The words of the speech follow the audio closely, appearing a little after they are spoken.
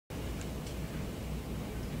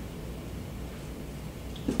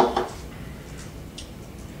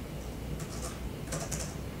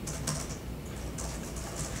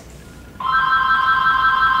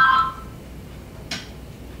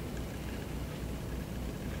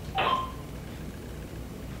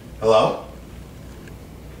Hello?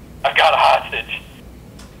 I've got a hostage.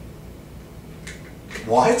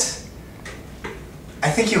 What?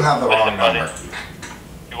 I think you have the wrong number. Buddy,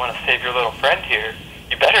 you want to save your little friend here,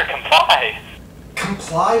 you better comply.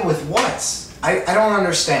 Comply with what? I don't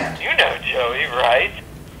understand. You know Joey, right?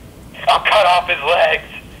 I'll cut off his legs.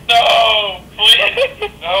 No,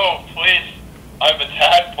 please. No, please. I'm a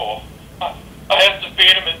tadpole. I have to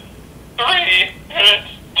feed him in 3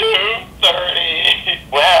 minutes to 30.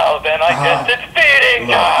 Well, then I guess it's feeding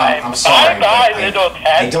time. I'm sorry, Bye, but little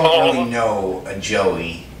tadpole. I don't really know a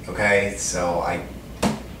Joey, okay? So I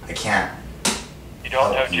can't. You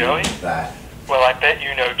don't know Joey? That. Well, I bet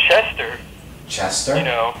you know Chester. Chester? You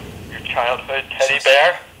know, your childhood teddy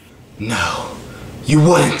bear? No, you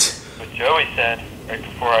wouldn't. What Joey said right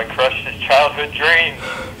before I crushed his childhood dream.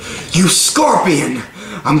 You scorpion!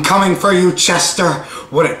 I'm coming for you, Chester.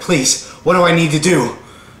 Please, what do I need to do?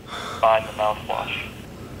 Find the mouthwash.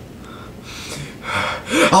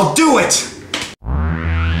 I'll do it!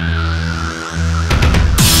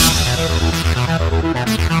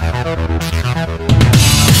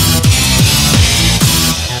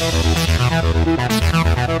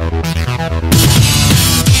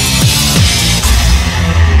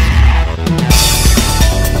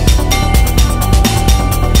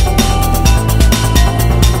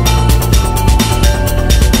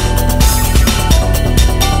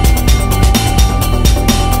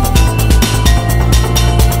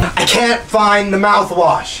 I can't find the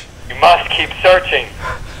mouthwash. You must keep searching.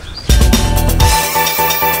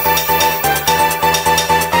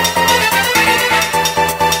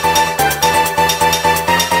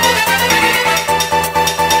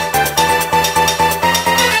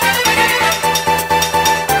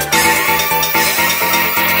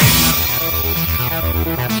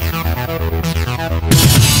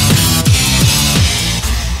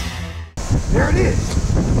 There it is.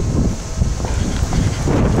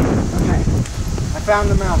 Okay, I found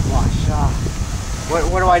the mouthwash.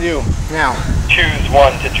 What do I do now? Choose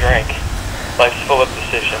one to drink. Life's full of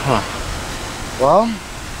decisions. Huh. Well,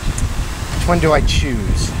 which one do I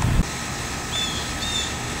choose?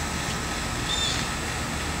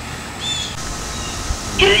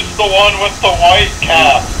 Choose the one with the white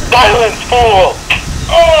cap. Silence, fool!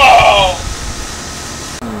 Oh!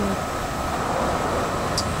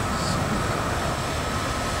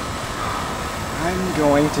 I'm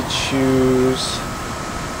going to choose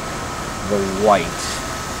the white.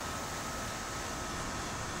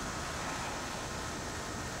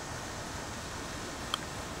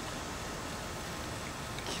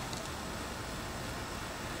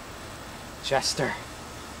 Chester,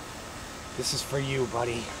 this is for you,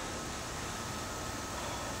 buddy.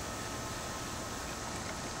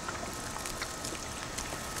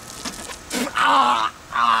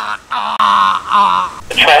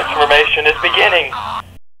 The transformation is beginning.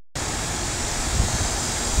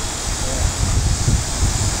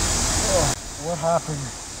 What happened?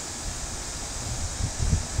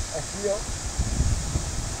 I feel...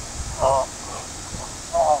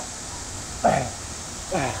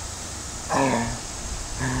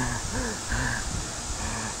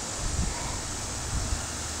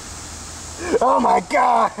 Oh my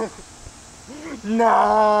God!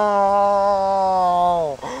 No!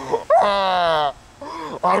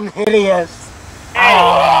 I'm hideous!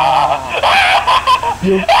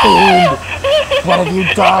 You fiend! What have you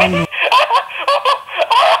done?